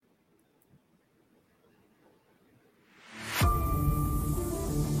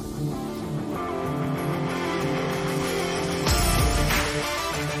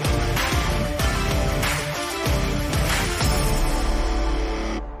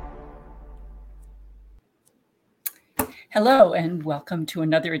Hello, and welcome to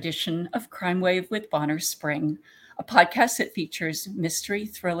another edition of Crime Wave with Bonner Spring, a podcast that features mystery,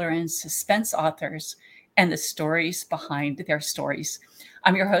 thriller, and suspense authors and the stories behind their stories.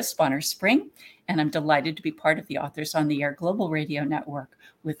 I'm your host, Bonner Spring, and I'm delighted to be part of the Authors on the Air Global Radio Network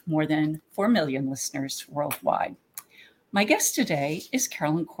with more than 4 million listeners worldwide. My guest today is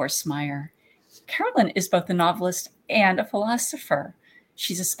Carolyn Korsmeyer. Carolyn is both a novelist and a philosopher.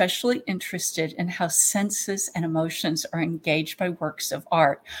 She's especially interested in how senses and emotions are engaged by works of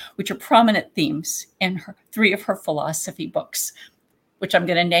art, which are prominent themes in three of her philosophy books, which I'm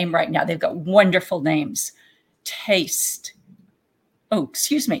going to name right now. They've got wonderful names. Taste. Oh,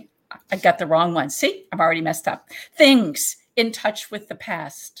 excuse me. I got the wrong one. See, I've already messed up. Things. In Touch with the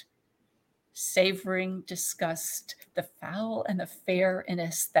Past. Savoring Disgust. The Foul and the Fair in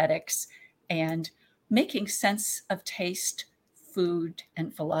Aesthetics. And Making Sense of Taste, Food,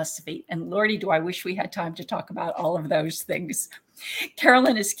 and Philosophy. And Lordy, do I wish we had time to talk about all of those things.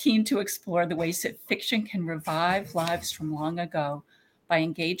 Carolyn is keen to explore the ways that fiction can revive lives from long ago by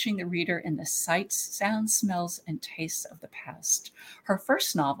engaging the reader in the sights, sounds, smells, and tastes of the past. Her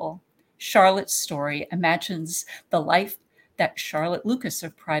first novel, Charlotte's Story, imagines the life that Charlotte Lucas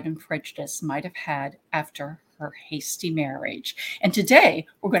of Pride and Prejudice might have had after her hasty marriage. And today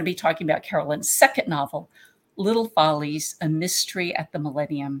we're going to be talking about Carolyn's second novel, Little Follies, A Mystery at the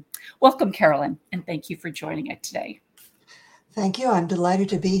Millennium. Welcome, Carolyn, and thank you for joining it today. Thank you. I'm delighted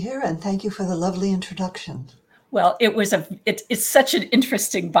to be here, and thank you for the lovely introduction. Well, it's such an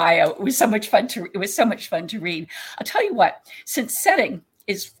interesting bio. It was so much fun to read. I'll tell you what, since setting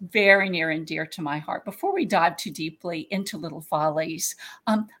is very near and dear to my heart, before we dive too deeply into Little Follies,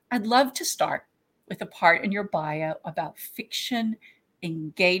 I'd love to start with a part in your bio about fiction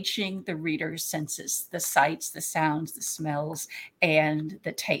engaging the reader's senses, the sights, the sounds, the smells, and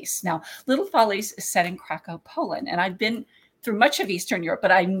the tastes. Now, Little Follies is set in Krakow, Poland, and I've been through much of Eastern Europe,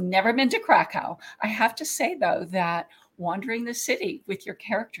 but I've never been to Krakow. I have to say, though, that wandering the city with your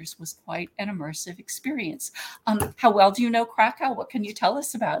characters was quite an immersive experience. How well do you know Krakow? What can you tell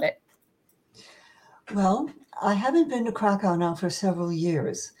us about it? Well, I haven't been to Krakow now for several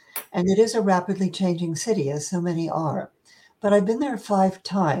years, and it is a rapidly changing city, as so many are. But I've been there 5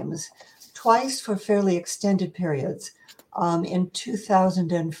 times, twice for fairly extended periods. In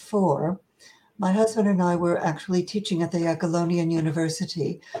 2004, my husband and I were actually teaching at the Jagiellonian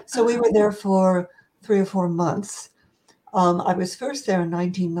University, so we were there for 3 or 4 months. I was first there in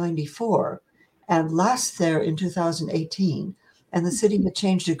 1994 and last there in 2018, and the city had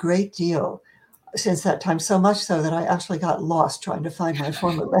changed a great deal since that time, so much so that I actually got lost trying to find my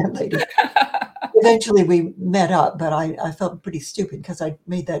former landlady. Eventually we met up, but I felt pretty stupid because I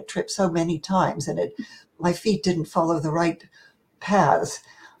made that trip so many times and my feet didn't follow the right paths.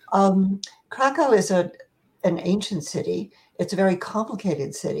 Krakow is an ancient city. It's a very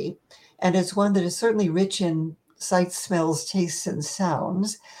complicated city, and it's one that is certainly rich in sights, smells, tastes, and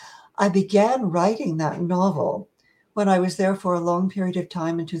sounds. I began writing that novel when I was there for a long period of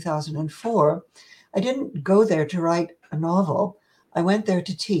time in 2004. I didn't go there to write a novel. I went there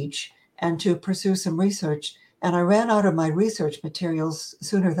to teach and to pursue some research, and I ran out of my research materials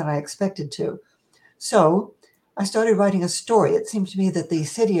sooner than I expected to. So I started writing a story. It seemed to me that the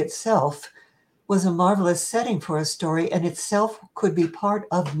city itself was a marvelous setting for a story, and itself could be part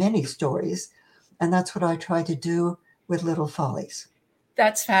of many stories. And that's what I try to do with Little Follies.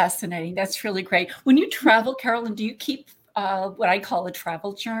 That's fascinating. That's really great. When you travel, Carolyn, do you keep what I call a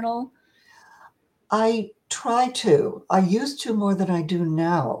travel journal? I try to. I used to more than I do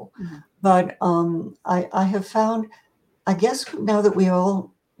now. Mm-hmm. But I have found, I guess now that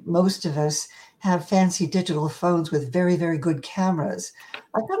most of us have fancy digital phones with very, very good cameras,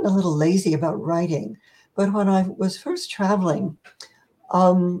 I've gotten a little lazy about writing. But when I was first traveling,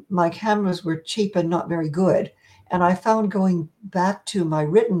 my cameras were cheap and not very good. And I found going back to my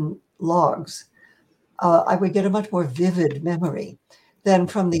written logs, I would get a much more vivid memory than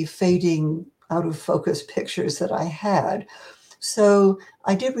from the fading, out of focus pictures that I had. So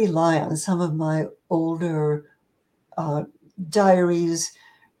I did rely on some of my older diaries,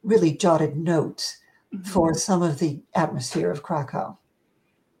 really jotted notes for some of the atmosphere of Krakow.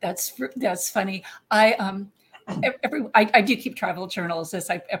 That's funny. I do keep travel journals,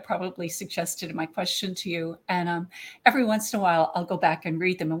 as I probably suggested in my question to you. And every once in a while, I'll go back and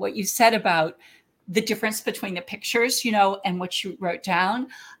read them. And what you said about the difference between the pictures, and what you wrote down.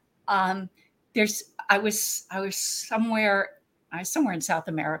 I was somewhere in South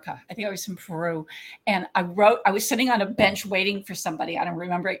America. I think I was in Peru. And I was sitting on a bench waiting for somebody. I don't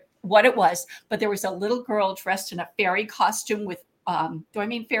remember what it was, but there was a little girl dressed in a fairy costume with,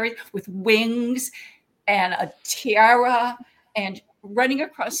 with wings. and a tiara and running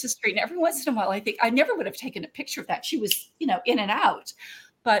across the street. And every once in a while, I think I never would have taken a picture of that. She was, in and out,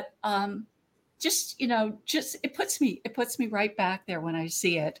 but just it puts me right back there when I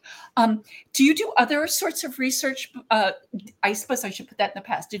see it. Do you do other sorts of research? I suppose I should put that in the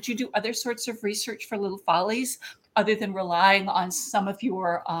past. Did you do other sorts of research for Little Follies other than relying on some of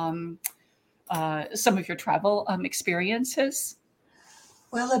your travel experiences?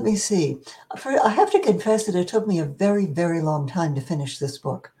 Well, let me see. I have to confess that it took me a very, very long time to finish this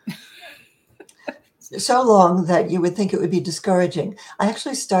book. So long that you would think it would be discouraging. I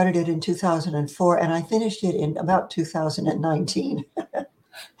actually started it in 2004 and I finished it in about 2019.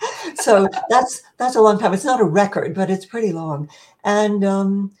 So that's a long time. It's not a record, but it's pretty long.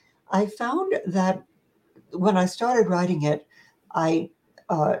 And I found that when I started writing it, I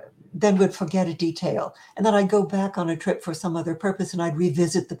then would forget a detail. And then I'd go back on a trip for some other purpose and I'd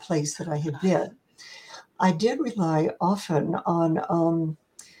revisit the place that I had been. I did rely often on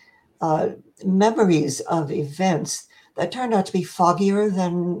memories of events that turned out to be foggier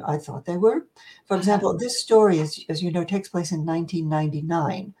than I thought they were. For example, this story, as you know, takes place in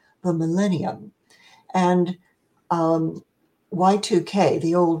 1999, the millennium. And Y2K,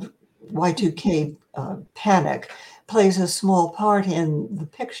 the old Y2K panic, plays a small part in the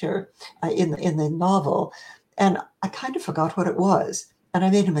picture, in the novel. And I kind of forgot what it was. And I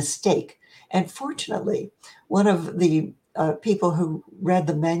made a mistake. And fortunately, one of the people who read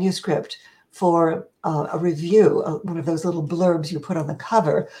the manuscript for a review, one of those little blurbs you put on the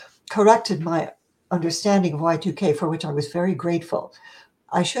cover, corrected my understanding of Y2K, for which I was very grateful.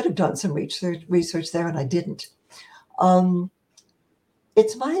 I should have done some research there, and I didn't.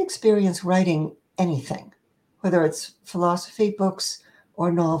 It's my experience writing anything, whether it's philosophy books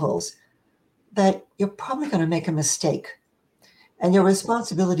or novels, that you're probably going to make a mistake. And your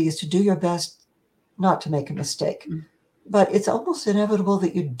responsibility is to do your best not to make a mistake. But it's almost inevitable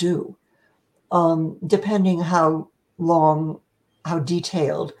that you do, depending how long, how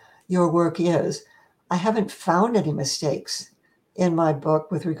detailed your work is. I haven't found any mistakes in my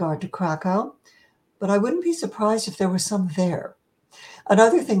book with regard to Krakow, but I wouldn't be surprised if there were some there.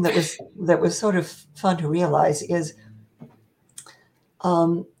 Another thing that was sort of fun to realize is,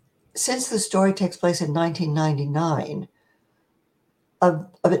 since the story takes place in 1999,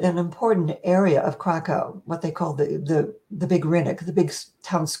 an important area of Krakow, what they call the big Rinnek, the big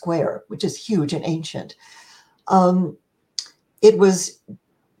town square, which is huge and ancient, it was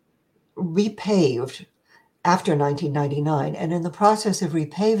repaved after 1999, and in the process of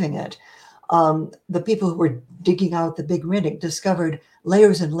repaving it, the people who were digging out the big Rinnek discovered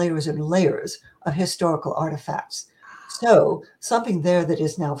layers and layers and layers of historical artifacts. So something there that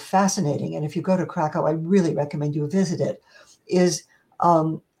is now fascinating, and if you go to Krakow, I really recommend you visit it, is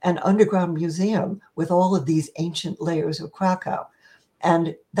an underground museum with all of these ancient layers of Krakow.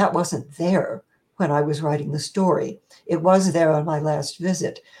 And that wasn't there when I was writing the story. It was there on my last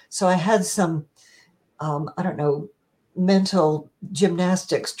visit. So I had some, I don't know, mental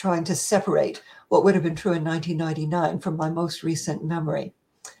gymnastics trying to separate what would have been true in 1999 from my most recent memory.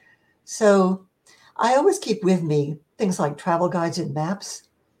 So I always keep with me things like travel guides and maps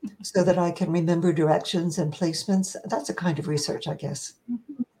so that I can remember directions and placements. That's a kind of research, I guess.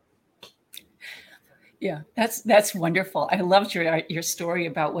 Yeah, that's wonderful. I loved your story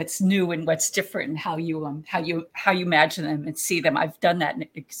about what's new and what's different and how you imagine them and see them. I've done that and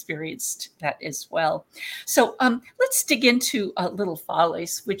experienced that as well. So let's dig into Little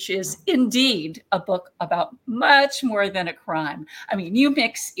Follies, which is indeed a book about much more than a crime. I mean, you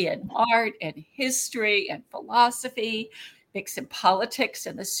mix in art and history and philosophy, mix in politics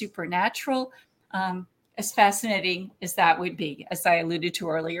and the supernatural. As fascinating as that would be, as I alluded to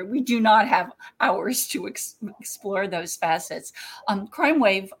earlier, we do not have hours to explore those facets. Crime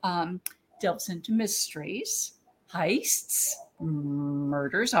Wave delves into mysteries, heists,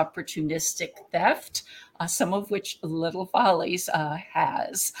 murders, opportunistic theft, some of which Little Follies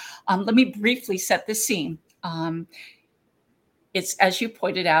has. Let me briefly set the scene. It's, as you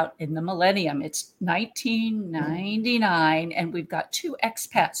pointed out, in the millennium. It's 1999, and we've got two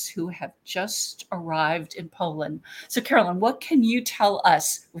expats who have just arrived in Poland. So, Carolyn, what can you tell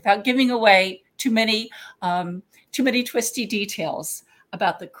us, without giving away too many twisty details,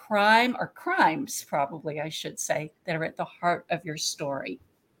 about the crime, or crimes, probably I should say, that are at the heart of your story?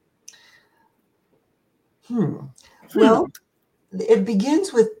 Well, it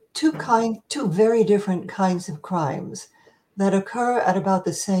begins with two very different kinds of crimes that occur at about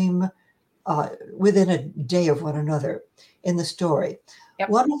the same, within a day of one another in the story. Yep.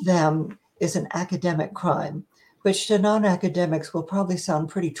 One of them is an academic crime, which to non-academics will probably sound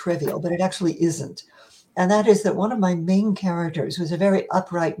pretty trivial, but it actually isn't. And that is that one of my main characters, who's a very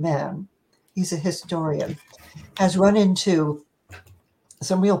upright man, he's a historian, has run into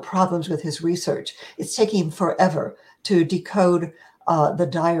some real problems with his research. It's taking him forever to decode the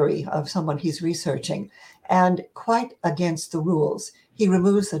diary of someone he's researching. And quite against the rules, he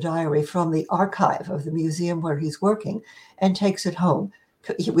removes the diary from the archive of the museum where he's working and takes it home.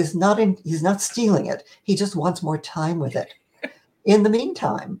 He's not stealing it. He just wants more time with it. In the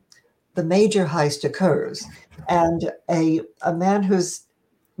meantime, the major heist occurs, and a man who's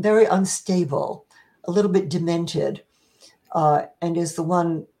very unstable, a little bit demented, and is the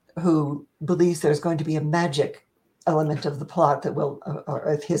one who believes there's going to be a magic element of the plot that will, or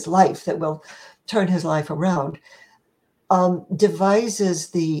of his life, that will turn his life around, devises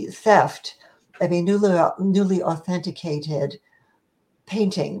the theft of a newly authenticated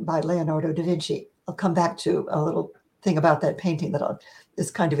painting by Leonardo da Vinci. I'll come back to a little thing about that painting that is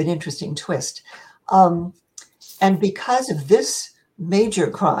kind of an interesting twist. And because of this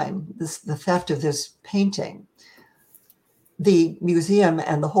major crime, the theft of this painting, the museum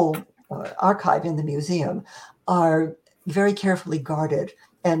and the whole archive in the museum are very carefully guarded.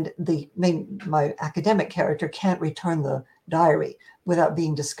 And my academic character can't return the diary without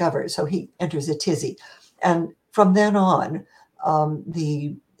being discovered. So he enters a tizzy. And from then on,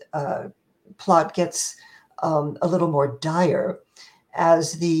 the plot gets a little more dire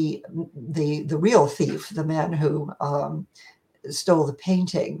as the real thief, the man who stole the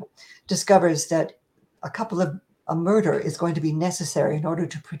painting, discovers that a murder is going to be necessary in order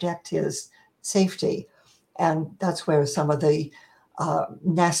to protect his safety. And that's where some of the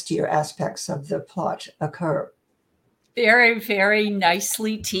nastier aspects of the plot occur. Very, very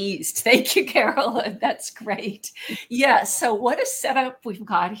nicely teased. Thank you, Carolyn. That's great. Yeah. So what a setup we've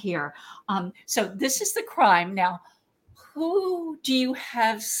got here. So this is the crime. Now, who do you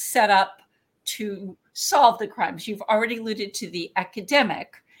have set up to solve the crimes? You've already alluded to the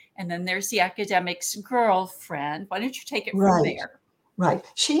academic, and then there's the academic's girlfriend. Why don't you take it from there? Right.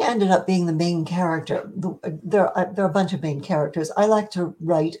 She ended up being the main character. There are a bunch of main characters. I like to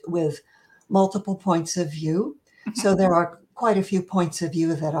write with multiple points of view. So there are quite a few points of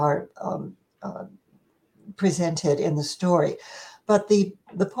view that are presented in the story. But the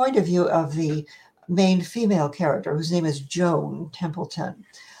point of view of the main female character, whose name is Joan Templeton,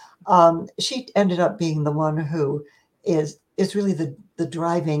 she ended up being the one who is really the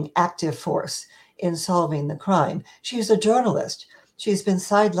driving active force in solving the crime. She's a journalist. She's been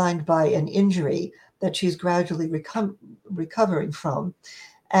sidelined by an injury that she's gradually recovering from.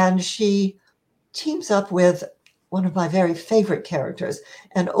 And she teams up with one of my very favorite characters,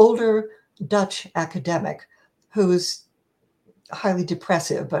 an older Dutch academic who's highly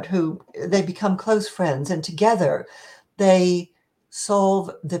depressive, but who they become close friends. And together they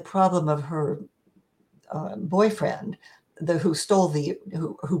solve the problem of her boyfriend,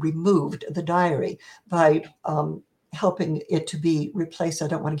 who removed the diary by helping it to be replaced. I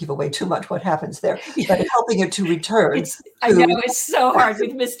don't want to give away too much what happens there, but helping it to return. I know it's so hard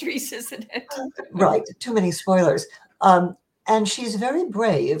with mysteries, isn't it? Right. Too many spoilers. And she's very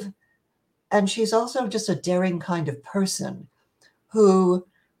brave. And she's also just a daring kind of person who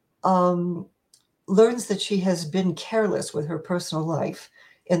learns that she has been careless with her personal life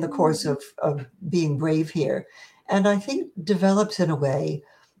in the course of being brave here. And I think develops in a way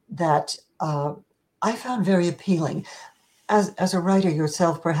that I found very appealing. As a writer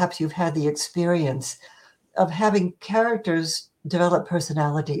yourself, perhaps you've had the experience of having characters develop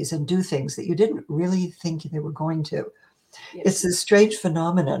personalities and do things that you didn't really think they were going to. Yes. It's this strange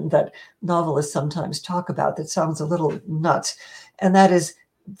phenomenon that novelists sometimes talk about that sounds a little nuts. And that is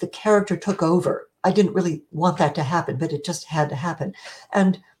the character took over. I didn't really want that to happen, but it just had to happen.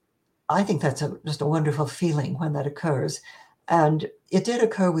 And I think that's just a wonderful feeling when that occurs. And it did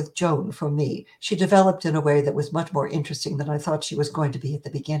occur with Joan for me. She developed in a way that was much more interesting than I thought she was going to be at the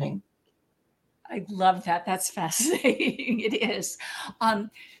beginning. I love that. That's fascinating. It is.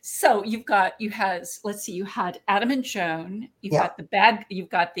 So you had Adam and Joan. You've got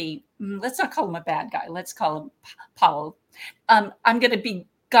let's not call him a bad guy. Let's call him Paul. I'm going to be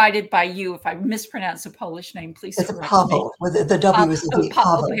guided by you. If I mispronounce a Polish name, please correct me. It's Pavel. The W is a D.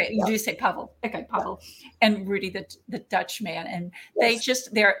 Pavel. Okay, you do say Pavel. Okay, Pavel. And Rudy, the Dutch man. And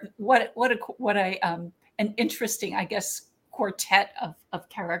they're an interesting, I guess, quartet of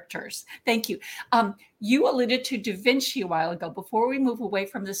characters. Thank you. You alluded to Da Vinci a while ago. Before we move away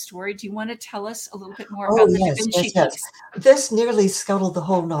from the story, do you want to tell us a little bit more about the Da Vinci piece? This nearly scuttled the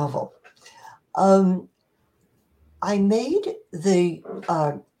whole novel. I made the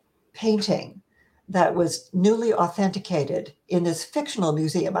painting that was newly authenticated in this fictional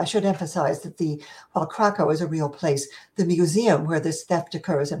museum. I should emphasize that while Krakow is a real place, the museum where this theft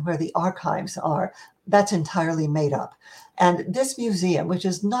occurs and where the archives are, that's entirely made up. And this museum, which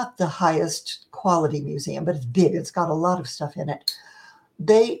is not the highest quality museum, but it's big, it's got a lot of stuff in it,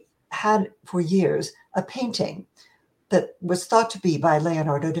 they had for years a painting that was thought to be by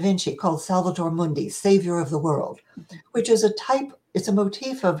Leonardo da Vinci called Salvator Mundi, Savior of the World, which is it's a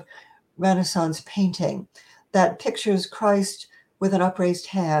motif of Renaissance painting that pictures Christ with an upraised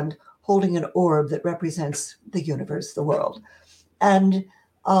hand holding an orb that represents the universe, the world. And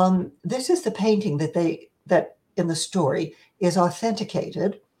this is the painting that in the story is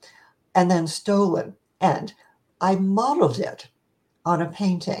authenticated and then stolen. And I modeled it on a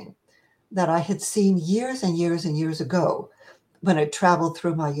painting that I had seen years and years and years ago when it traveled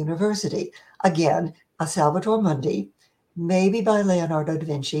through my university. Again, a Salvator Mundi, maybe by Leonardo da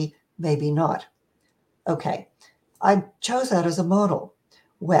Vinci, maybe not. Okay, I chose that as a model.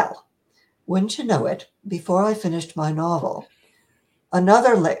 Well, wouldn't you know it, before I finished my novel,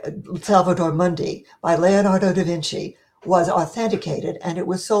 another Salvator Mundi by Leonardo da Vinci was authenticated, and it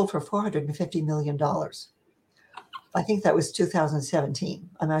was sold for $450 million. I think that was 2017.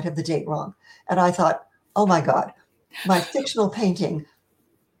 I might have the date wrong. And I thought, oh my God, my fictional painting,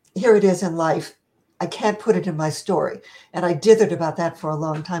 here it is in life. I can't put it in my story. And I dithered about that for a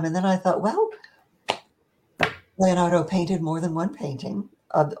long time. And then I thought, well, Leonardo painted more than one painting,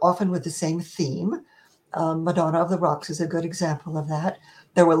 often with the same theme. Madonna of the Rocks is a good example of that.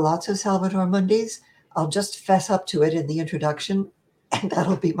 There were lots of Salvator Mundis. I'll just fess up to it in the introduction, and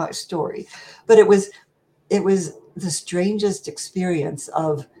that'll be my story. But it was the strangest experience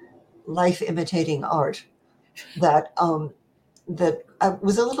of life imitating art that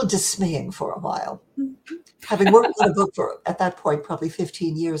was a little dismaying for a while. Having worked on a book for, at that point, probably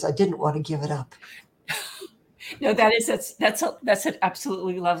 15 years, I didn't want to give it up. No, that's an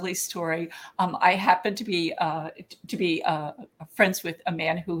absolutely lovely story. I happen to be friends with a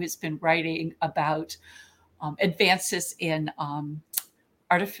man who has been writing about advances in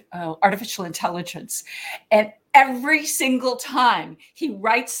artificial intelligence, and every single time he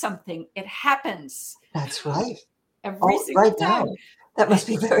writes something, it happens. That's right. Every single time. Now. That must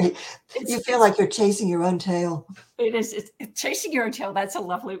be you feel like you're chasing your own tail. It is. It's chasing your own tail. It's a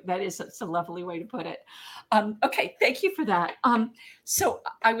lovely way to put it. Okay. Thank you for that. So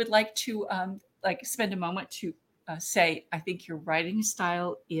I would like to spend a moment to say, I think your writing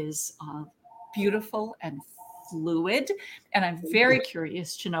style is beautiful and fluid. And I'm very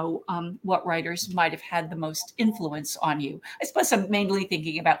curious to know what writers might have had the most influence on you. I suppose I'm mainly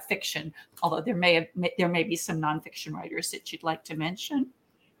thinking about fiction, although there may be some nonfiction writers that you'd like to mention.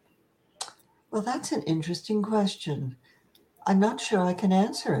 Well, that's an interesting question. I'm not sure I can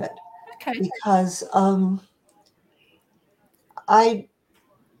answer it. Okay. Because I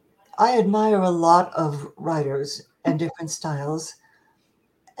admire a lot of writers and different styles,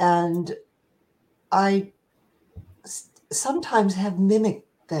 and I sometimes have mimicked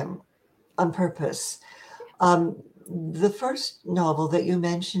them on purpose. The first novel that you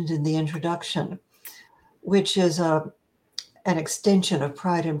mentioned in the introduction, which is an extension of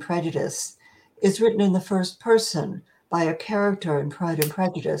Pride and Prejudice, is written in the first person by a character in Pride and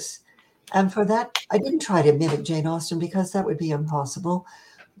Prejudice. And for that, I didn't try to mimic Jane Austen because that would be impossible.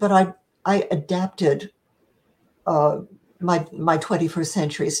 But I adapted my 21st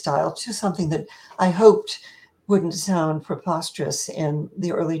century style to something that I hoped wouldn't sound preposterous in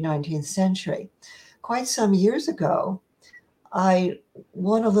the early 19th century. Quite some years ago, I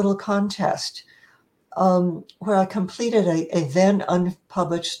won a little contest where I completed a then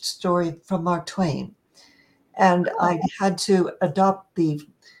unpublished story from Mark Twain. And I had to adopt the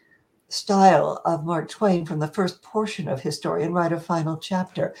style of Mark Twain from the first portion of his story and write a final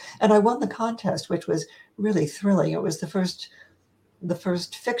chapter. And I won the contest, which was really thrilling. It was the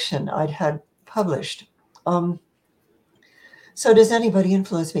first fiction I'd had published. So does anybody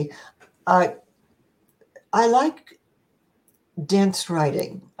influence me? I like dense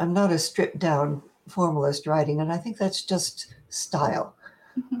writing. I'm not a stripped down formalist writing, and I think that's just style.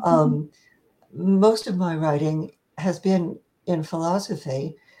 Most of my writing has been in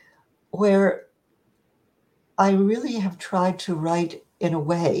philosophy, where I really have tried to write in a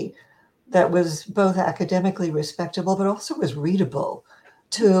way that was both academically respectable, but also was readable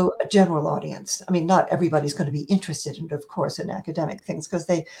to a general audience. I mean, not everybody's going to be interested in, of course, in academic things because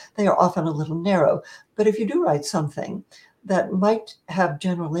they are often a little narrow. But if you do write something that might have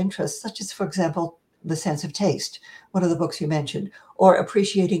general interest, such as, for example, The Sense of Taste, one of the books you mentioned, or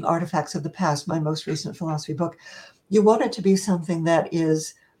Appreciating Artifacts of the Past, my most recent philosophy book, you want it to be something that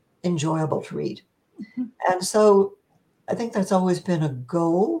is enjoyable to read. And so I think that's always been a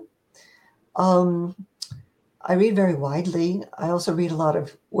goal. I read very widely. I also read a lot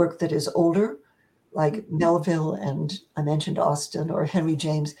of work that is older, like Melville, and I mentioned Austen or Henry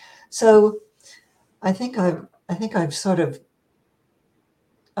James. So I think I've sort of,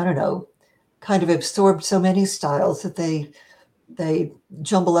 I don't know, kind of absorbed so many styles that they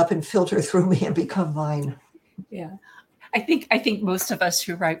jumble up and filter through me and become mine. Yeah. I think most of us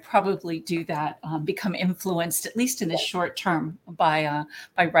who write probably do that, become influenced, at least in the short term, by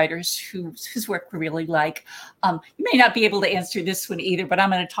writers whose work we really like. You may not be able to answer this one either, but I'm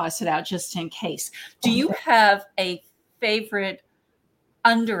going to toss it out just in case. Do you have a favorite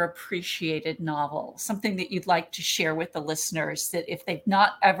underappreciated novel, something that you'd like to share with the listeners that if they've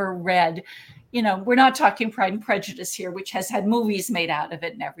not ever read, we're not talking Pride and Prejudice here, which has had movies made out of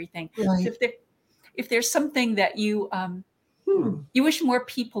it and everything. Right. If there's something that you wish more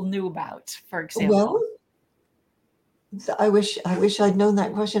people knew about, for Well, example. I wish I'd known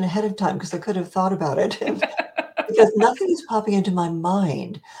that question ahead of time because I could have thought about it. Because nothing is popping into my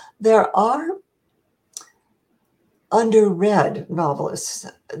mind. There are underread novelists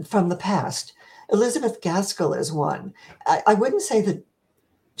from the past. Elizabeth Gaskell is one. I wouldn't say that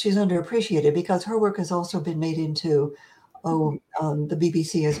she's underappreciated because her work has also been made into, the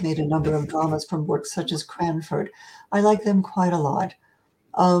BBC has made a number of dramas from works such as Cranford. I like them quite a lot.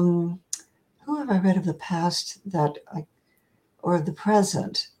 Um, who have I read of the past or the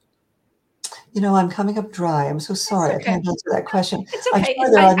present? I'm coming up dry. I'm so sorry. I Okay. can't answer that question. It's I'm okay.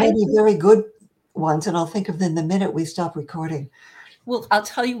 sure there are many very good ones, and I'll think of them the minute we stop recording. Well, I'll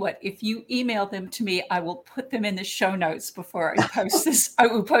tell you what, if you email them to me, I will put them in the show notes before I post this. I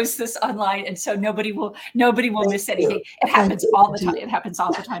will post this online. And so nobody will Thank miss you. anything. It Thank happens you. all the time. It happens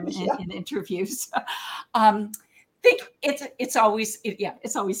all the time Yeah. in interviews. Think it's always,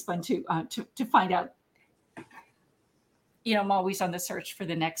 it's always fun to find out. I'm always on the search for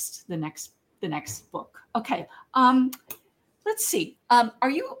the next book. Okay. Let's see. Are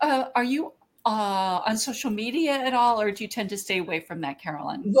you on social media at all, or do you tend to stay away from that,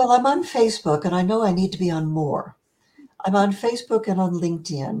 Carolyn? Well, I'm on Facebook, and I know I need to be on more. I'm on Facebook and on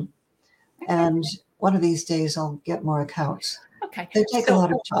LinkedIn, Okay. and one of these days I'll get more accounts. Okay. They take a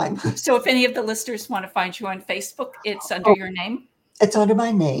lot of time. So if any of the listeners want to find you on Facebook, it's under Oh, your name. it's under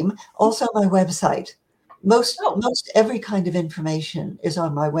my name. Also, my website. Most Oh, most every kind of information is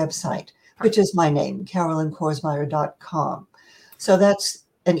on my website, which is my name, carolynkorsmeyer.com. So that's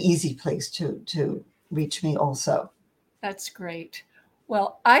an easy place to reach me also. that's great.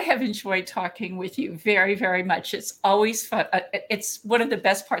 Well, I have enjoyed talking with you very, very much. It's always fun. It's one of the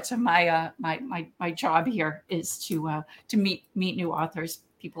best parts of my job here is to meet new authors,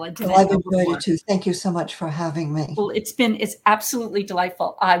 people I Well, didn't I've know enjoyed it before. too. Thank you so much for having me. Well, it's absolutely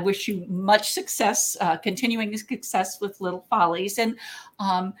delightful. I wish you much success, continuing success with Little Follies, and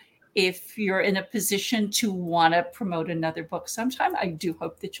um, if you're in a position to want to promote another book sometime, I do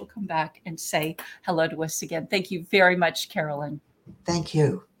hope that you'll come back and say hello to us again. Thank you very much, Carolyn. Thank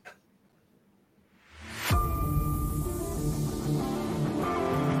you.